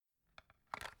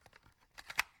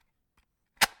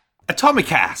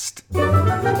Atomicast!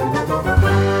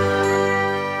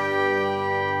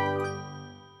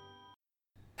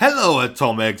 Hello,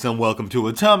 Atomics, and welcome to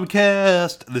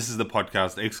Atomicast. This is the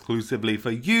podcast exclusively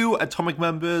for you, Atomic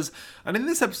members. And in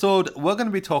this episode, we're going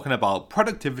to be talking about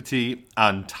productivity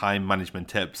and time management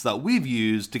tips that we've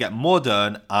used to get more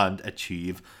done and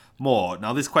achieve more.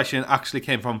 Now, this question actually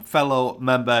came from fellow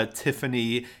member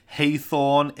Tiffany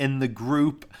Haythorne in the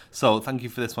group. So thank you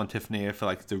for this one, Tiffany. I feel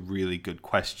like it's a really good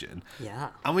question. Yeah.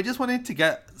 And we just wanted to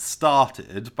get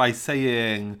started by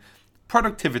saying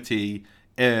productivity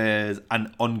is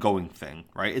an ongoing thing,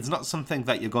 right? It's not something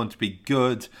that you're going to be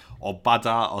good or bad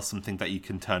at or something that you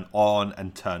can turn on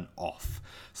and turn off.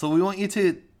 So we want you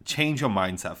to change your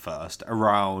mindset first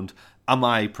around, am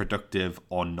I productive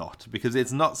or not? Because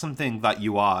it's not something that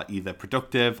you are either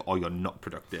productive or you're not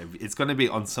productive. It's going to be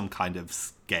on some kind of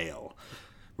scale,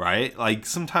 right? Like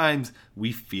sometimes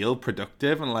we feel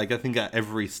productive, and like I think at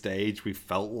every stage we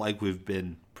felt like we've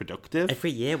been productive.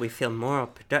 Every year we feel more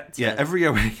productive. Yeah, every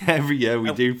year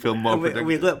we do feel more productive.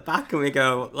 We look back and we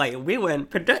go, like, we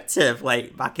weren't productive,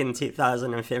 like, back in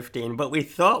 2015, but we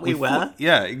thought we were.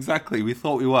 Yeah, exactly. We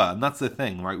thought we were. And that's the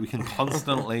thing, right? We can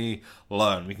constantly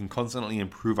learn. We can constantly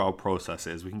improve our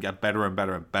processes. We can get better and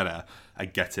better and better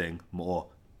at getting more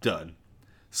done.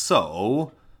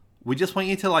 So we just want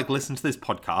you to like listen to this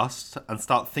podcast and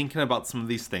start thinking about some of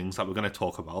these things that we're going to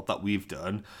talk about that we've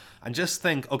done, and just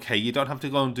think, okay, you don't have to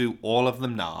go and do all of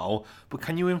them now, but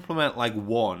can you implement like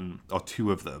one or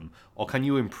two of them, or can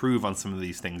you improve on some of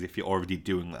these things if you're already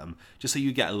doing them, just so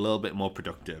you get a little bit more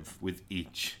productive with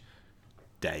each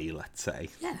day, let's say.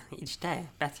 Yeah, each day.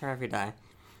 Better every day.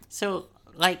 So,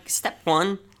 like, step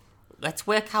one, let's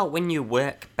work out when you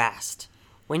work best.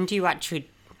 When do you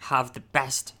actually have the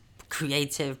best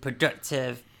creative,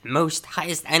 productive, most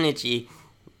highest energy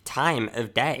time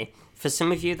of day? For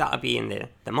some of you, that'll be in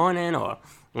the morning or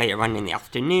later on in the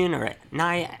afternoon or at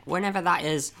night. Whenever that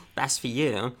is best for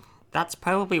you, that's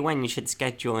probably when you should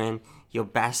schedule in your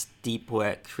best deep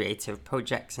work creative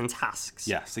projects and tasks.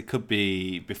 Yes, it could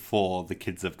be before the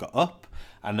kids have got up.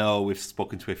 I know we've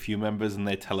spoken to a few members and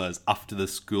they tell us after the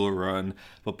school run,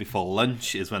 but before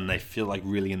lunch is when they feel like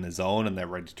really in the zone and they're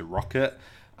ready to rock it.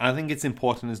 And I think it's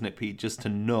important, isn't it, Pete, just to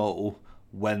know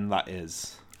when that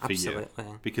is for Absolutely.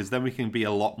 you. Because then we can be a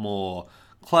lot more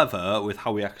clever with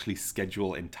how we actually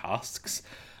schedule in tasks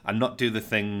and not do the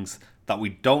things that we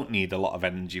don't need a lot of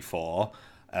energy for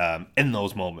in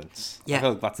those moments. Yeah. I feel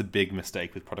like that's a big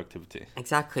mistake with productivity.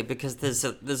 Exactly, because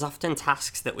there's often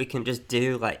tasks that we can just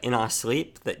do like in our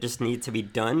sleep that just need to be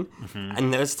done. Mm-hmm.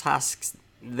 And those tasks,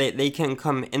 they can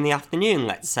come in the afternoon,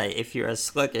 let's say. If you're a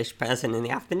sluggish person in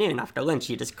the afternoon, after lunch,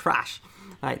 you just crash.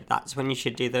 Like, that's when you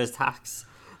should do those tasks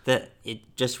that it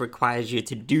just requires you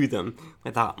to do them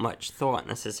without much thought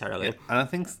necessarily. Yeah. And I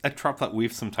think a trap that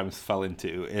we've sometimes fell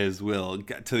into is we'll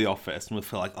get to the office and we'll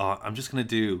feel like, oh, I'm just going to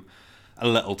do a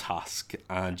little task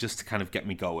and just to kind of get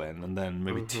me going, and then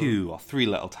maybe 2 or 3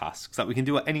 little tasks that we can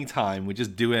do at any time. We're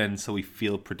just doing so we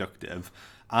feel productive.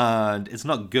 And it's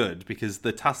not good because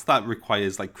the task that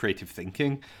requires like creative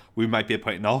thinking, we might be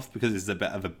putting off because it's a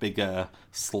bit of a bigger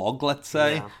slog, let's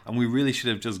say. Yeah. And we really should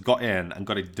have just got in and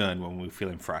got it done when we were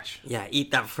feeling fresh. Yeah,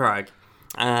 eat that frog.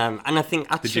 And I think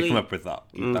actually... Did you come up with that?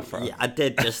 Eat that frog? Yeah, I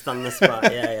did, just on the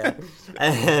spot, yeah.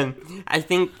 I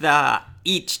think that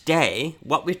each day,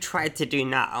 what we've tried to do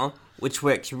now, which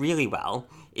works really well,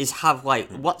 is have,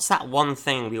 like, what's that one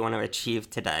thing we want to achieve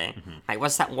today? Mm-hmm. Like,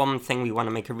 what's that one thing we want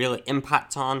to make a real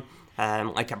impact on?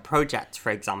 Like a project,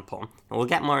 for example. And we'll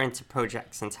get more into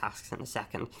projects and tasks in a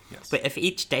second. Yes. But if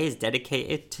each day is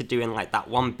dedicated to doing, like, that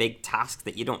one big task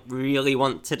that you don't really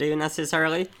want to do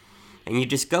necessarily, and you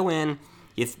just go in,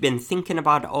 you've been thinking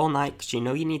about it all night because you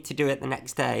know you need to do it the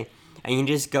next day, and you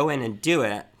just go in and do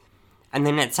it, and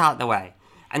then it's out the way.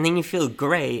 And then you feel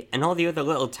great, and all the other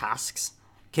little tasks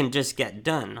can just get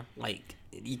done. Like,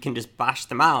 you can just bash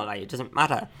them out, like, it doesn't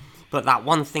matter. But that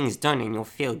one thing's done, and you'll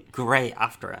feel great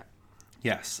after it.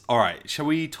 Yes. All right. Shall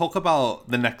we talk about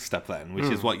the next step then, which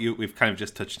is what we've kind of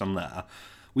just touched on there.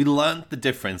 We learned the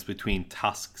difference between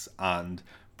tasks and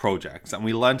projects, and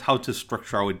we learned how to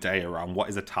structure our day around what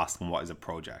is a task and what is a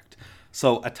project.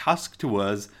 So a task to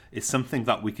us is something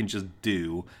that we can just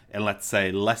do in, let's say,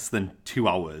 less than 2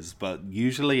 hours, but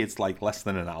usually it's like less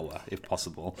than an hour if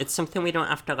possible. It's something we don't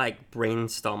have to like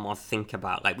brainstorm or think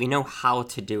about. Like, we know how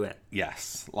to do it.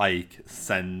 Yes, like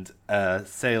send a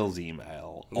sales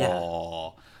email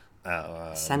or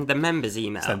send the members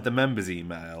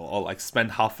email, or like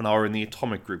spend half an hour in the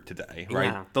Atomic group today, right?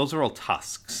 Yeah. Those are all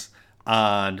tasks.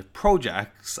 And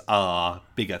projects are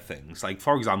bigger things. Like,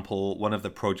 for example, one of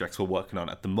the projects we're working on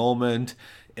at the moment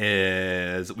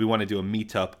is we want to do a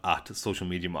meetup at Social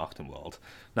Media Marketing World.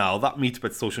 Now, that meetup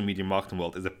at Social Media Marketing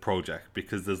World is a project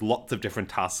because there's lots of different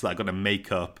tasks that are going to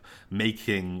make up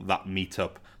making that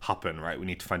meetup happen, right? We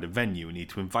need to find a venue, we need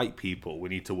to invite people, we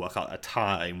need to work out a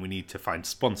time, we need to find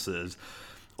sponsors,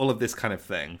 all of this kind of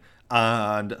thing.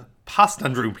 And past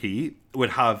Andrew P would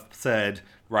have said,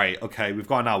 right, okay, we've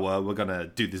got an hour, we're going to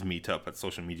do this meetup at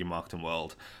Social Media Marketing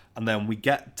World. And then we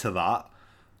get to that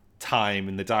time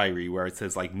in the diary where it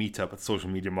says like meetup at Social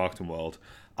Media Marketing World,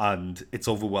 and it's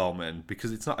overwhelming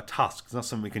because it's not a task. It's not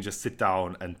something we can just sit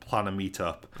down and plan a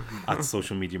meetup at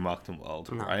Social Media Marketing World,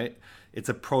 right? It's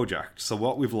a project. So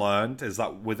what we've learned is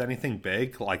that with anything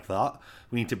big like that,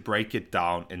 we need to break it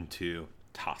down into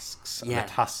tasks. And the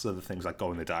tasks are the things that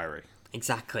go in the diary.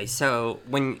 Exactly. So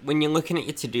when you're looking at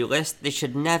your to-do list, there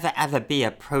should never ever be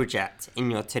a project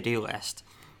in your to-do list.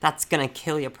 That's going to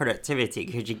kill your productivity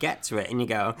because you get to it and you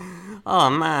go, oh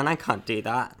man, I can't do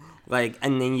that. Like,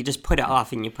 and then you just put it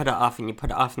off and you put it off and you put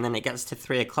it off, and then it gets to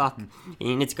 3 o'clock and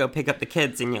you need to go pick up the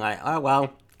kids and you're like, oh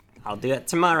well, I'll do it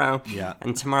tomorrow. Yeah.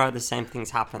 And tomorrow the same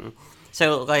things happen.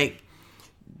 So like,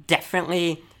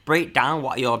 definitely break down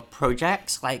what your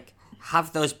projects, like,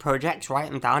 have those projects, write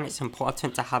them down. It's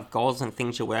important to have goals and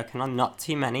things you're working on, not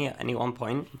too many at any one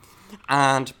point,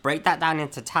 and break that down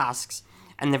into tasks.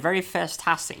 And the very first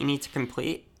task that you need to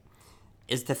complete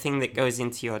is the thing that goes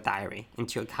into your diary,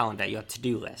 into your calendar, your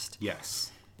to-do list.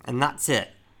 Yes. And that's it.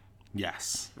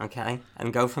 Yes. Okay?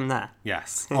 And go from there.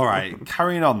 Yes. All right.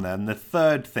 Carrying on then, the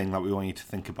third thing that we want you to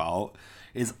think about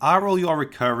is, are all your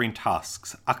recurring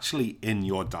tasks actually in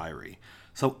your diary?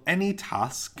 So any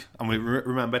task, and we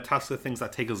remember tasks are things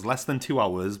that take us less than 2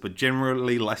 hours, but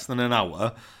generally less than an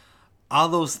hour, are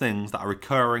those things that are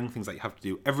recurring, things that you have to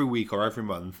do every week or every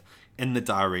month in the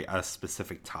diary at a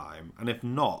specific time? And if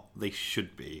not, they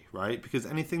should be, right? Because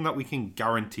anything that we can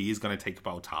guarantee is going to take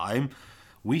about time,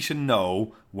 we should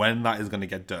know when that is going to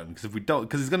get done. Because if we don't,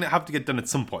 because it's going to have to get done at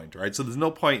some point, right? So there's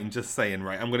no point in just saying,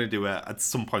 right, I'm going to do it at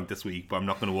some point this week, but I'm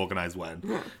not going to organize when,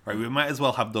 right? We might as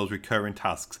well have those recurring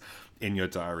tasks in your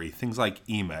diary. Things like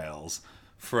emails.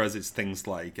 For us, it's things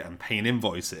like paying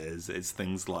invoices. It's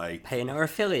things like paying our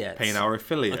affiliates.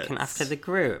 Looking after the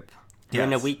group.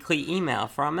 Doing a weekly email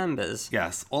for our members.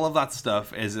 Yes, all of that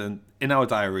stuff is in our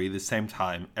diary the same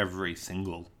time every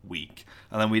single week.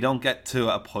 And then we don't get to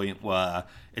a point where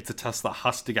it's a task that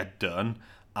has to get done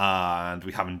and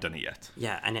we haven't done it yet.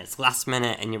 Yeah, and it's last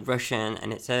minute and you're rushing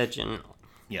and it's urgent.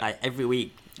 Yeah. Like every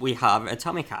week we have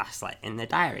Atomicast like in the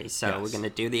diary. So we're going to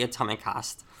do the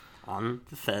Atomicast on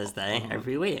the Thursday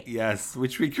every week. Yes,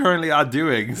 which we currently are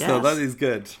doing. Yes. So that is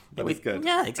good. That is good.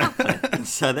 Yeah, exactly.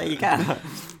 So there you go.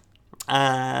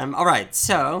 All right,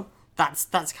 so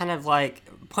that's kind of like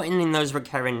putting in those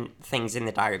recurring things in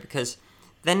the diary, because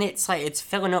then it's like it's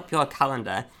filling up your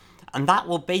calendar, and that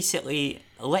will basically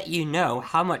let you know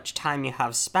how much time you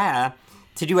have spare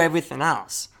to do everything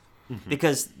else.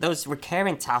 Because those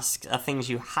recurring tasks are things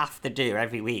you have to do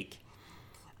every week.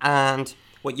 And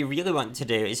what you really want to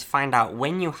do is find out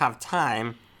when you have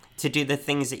time to do the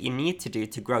things that you need to do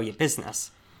to grow your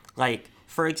business. Like,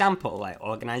 for example, like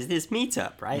organize this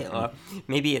meetup, right? Or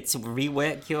maybe it's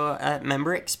rework your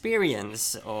member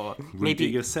experience, or maybe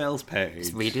redo your sales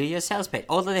page.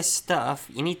 All of this stuff,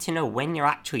 you need to know when you're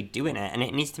actually doing it, and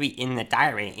it needs to be in the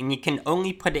diary. And you can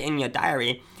only put it in your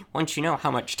diary once you know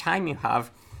how much time you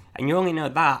have, and you only know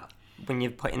that when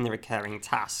you've put in the recurring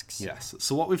tasks. Yes.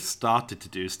 So what we've started to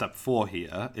do, step 4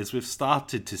 here, is we've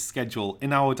started to schedule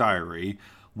in our diary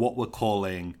what we're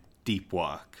calling deep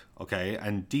work. Okay,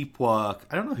 and deep work,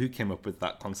 I don't know who came up with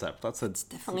that concept. It's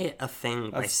definitely a thing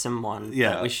by someone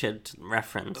that we should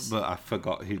reference. But I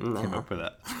forgot who came up with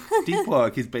it. Deep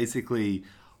work is basically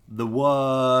the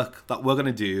work that we're going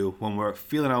to do when we're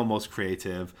feeling our most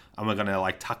creative, and we're going to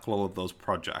like tackle all of those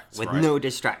projects. With no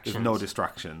distractions. With no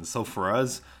distractions. So for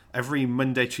us, every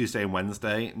Monday, Tuesday, and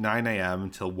Wednesday, 9 a.m.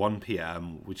 till 1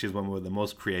 p.m., which is when we're the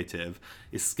most creative,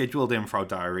 is scheduled in for our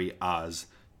diary as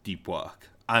deep work.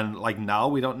 And like now,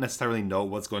 we don't necessarily know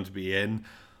what's going to be in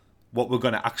what we're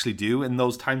going to actually do in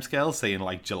those timescales, say in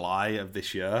like July of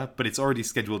this year, but it's already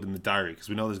scheduled in the diary because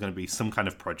we know there's going to be some kind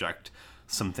of project,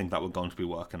 something that we're going to be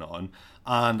working on.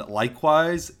 And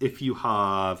likewise, if you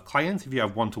have clients, if you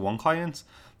have one-to-one clients,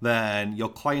 then your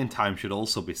client time should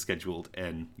also be scheduled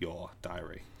in your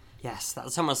diary. Yes,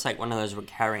 that's almost like one of those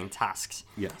recurring tasks.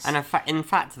 Yes. And in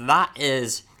fact, that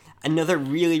is another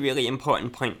really, really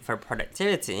important point for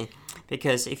productivity,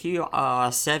 because if you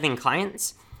are serving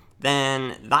clients,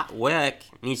 then that work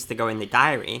needs to go in the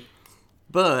diary.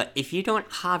 But if you don't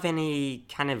have any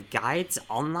kind of guides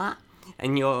on that,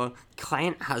 and your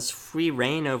client has free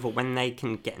reign over when they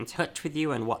can get in touch with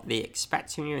you and what they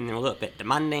expect from you, and they're a little bit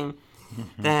demanding,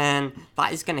 then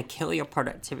that is going to kill your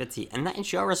productivity, and that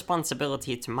is your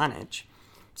responsibility to manage.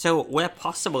 So where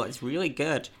possible, it's really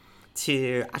good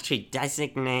to actually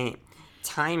designate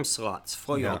time slots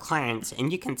for your clients,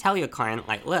 and you can tell your client,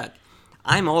 like, look,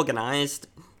 I'm organized.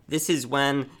 This is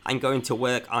when I'm going to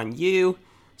work on you.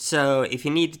 So if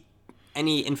you need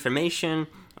any information,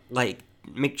 like,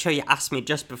 make sure you ask me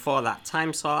just before that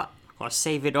time slot, or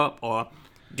save it up, or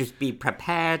just be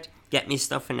prepared, get me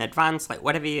stuff in advance, like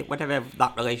whatever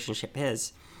that relationship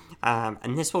is.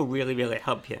 And this will really, really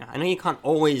help you. I know you can't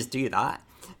always do that,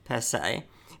 per se,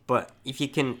 but if you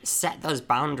can set those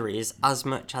boundaries as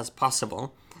much as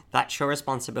possible, that's your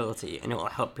responsibility, and it will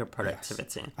help your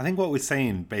productivity. Yes. I think what we're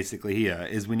saying basically here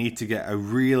is we need to get a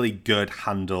really good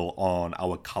handle on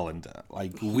our calendar.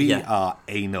 Like, we are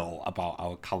anal about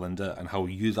our calendar and how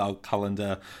we use our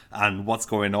calendar and what's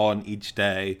going on each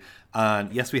day.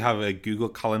 And yes, we have a Google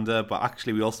Calendar, but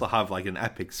actually we also have like an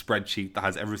epic spreadsheet that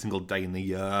has every single day in the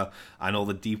year and all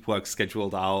the deep work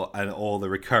scheduled out and all the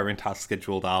recurring tasks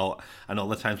scheduled out and all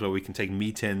the times where we can take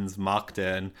meetings marked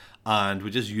in, and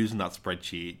we're just using that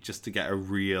spreadsheet just to get a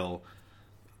real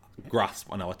grasp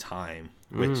on our time,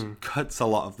 which cuts a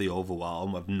lot of the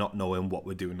overwhelm of not knowing what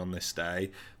we're doing on this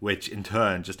day, which in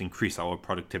turn just increase our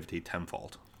productivity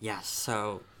tenfold. Yes,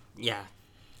 so yeah,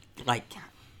 like,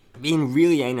 being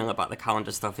really anal about the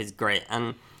calendar stuff is great.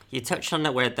 And you touched on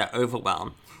the word, the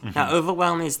overwhelm. Now,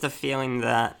 overwhelm is the feeling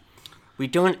that we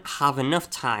don't have enough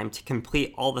time to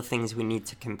complete all the things we need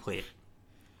to complete.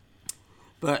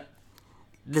 But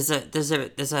there's a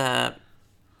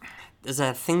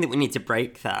thing that we need to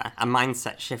break there, a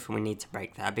mindset shift we need to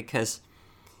break there, because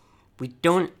we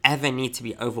don't ever need to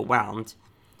be overwhelmed,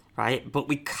 right? But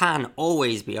we can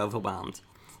always be overwhelmed.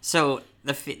 So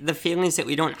the feeling is that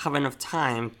we don't have enough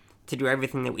time to do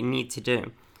everything that we need to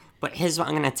do. But here's what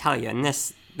I'm going to tell you, and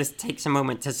this takes a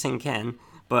moment to sink in,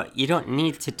 but you don't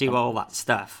need to do all that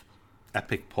stuff.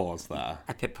 Epic pause there.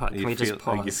 Epic pause. Can we just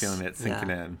pause? Are you feeling it sinking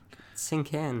in?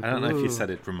 Sink in. I don't know if you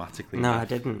said it dramatically. No, I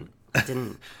didn't.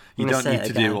 You don't need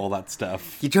to do all that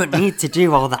stuff. You don't need to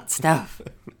do all that stuff.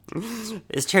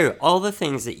 It's true. All the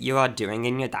things that you are doing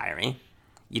in your diary,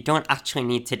 you don't actually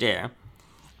need to do.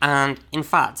 And in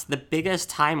fact, the biggest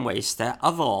time waster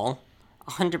of all,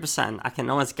 100%, I can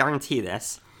almost guarantee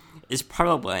this, is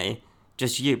probably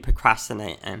just you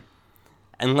procrastinating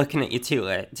and looking at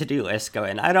your to-do list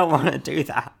going, I don't want to do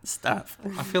that stuff.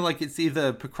 I feel like it's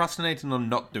either procrastinating or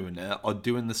not doing it, or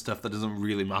doing the stuff that doesn't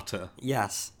really matter.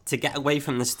 Yes, to get away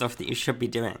from the stuff that you should be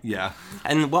doing. Yeah.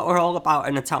 And what we're all about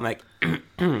in Atomic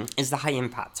is the high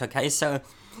impact, okay? So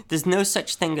there's no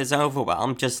such thing as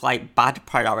overwhelm, just like bad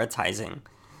prioritizing,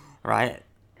 right?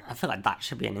 I feel like that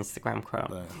should be an Instagram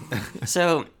quote.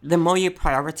 So the more you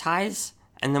prioritize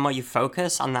and the more you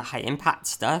focus on the high impact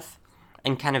stuff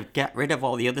and kind of get rid of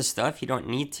all the other stuff you don't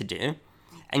need to do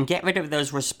and get rid of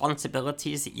those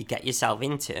responsibilities that you get yourself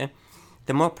into,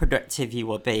 the more productive you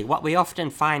will be. What we often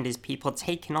find is people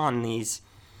taking on these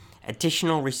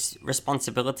additional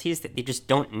responsibilities that they just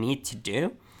don't need to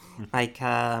do, like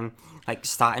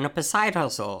starting up a side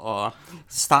hustle or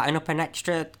starting up an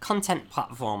extra content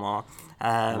platform or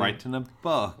writing a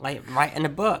book. Like writing a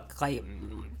book, like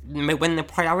when the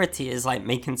priority is like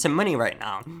making some money right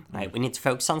now, like we need to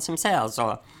focus on some sales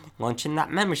or launching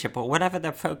that membership or whatever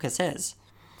the focus is.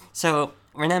 So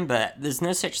remember, there's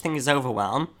no such thing as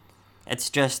overwhelm. It's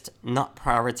just not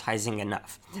prioritizing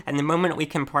enough. And the moment we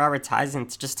can prioritize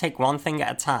and just take one thing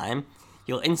at a time,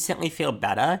 you'll instantly feel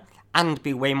better and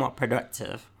be way more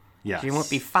productive. Yes. You won't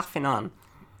be faffing on.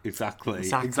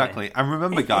 Exactly. And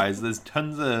remember, guys, there's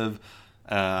tons of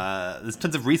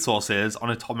resources on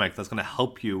Atomic that's going to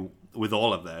help you with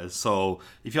all of this. So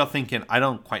if you're thinking, I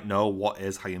don't quite know what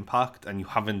is high impact, and you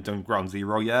haven't done Ground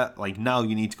Zero yet, like now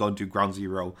you need to go and do Ground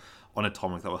Zero on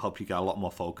Atomic. That will help you get a lot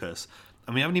more focus.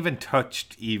 And we haven't even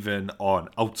touched on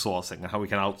outsourcing and how we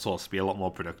can outsource to be a lot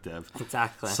more productive.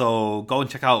 Exactly. So go and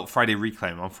check out Friday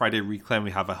Reclaim. On Friday Reclaim,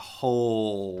 we have a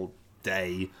whole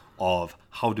day of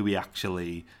how do we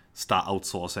actually start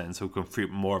outsourcing so we can free up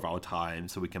more of our time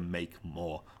so we can make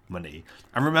more money.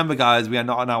 And remember, guys, we are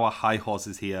not on our high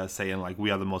horses here saying like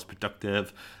we are the most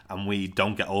productive and we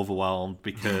don't get overwhelmed,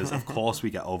 because of course we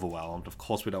get overwhelmed. Of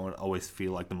course we don't always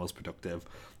feel like the most productive.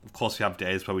 Of course we have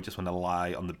days where we just want to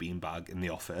lie on the beanbag in the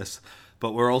office.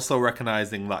 but we're also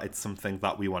recognizing that it's something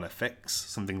that we want to fix,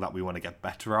 something that we want to get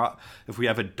better at. If we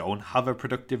ever don't have a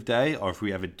productive day, or if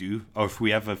we ever do, or if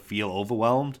we ever feel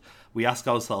overwhelmed, we ask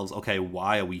ourselves, okay,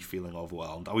 why are we feeling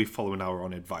overwhelmed? Are we following our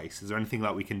own advice? Is there anything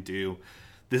that we can do?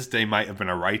 This day might have been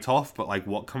a write-off, but like,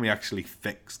 what can we actually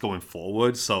fix going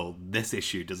forward so this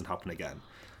issue doesn't happen again?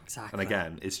 Exactly. And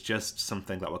again, it's just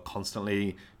something that we're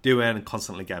constantly doing and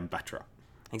constantly getting better at.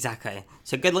 Exactly.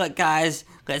 So good luck, guys.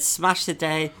 Let's smash the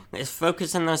day. Let's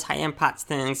focus on those high-impact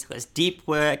things. Let's deep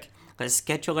work. Let's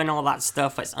schedule in all that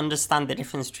stuff. Let's understand the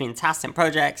difference between tasks and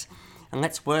projects. And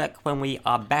let's work when we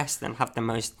are best and have the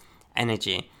most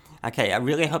energy. Okay, I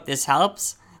really hope this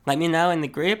helps. Let me know in the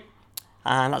group.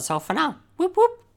 And that's all for now. Whoop whoop.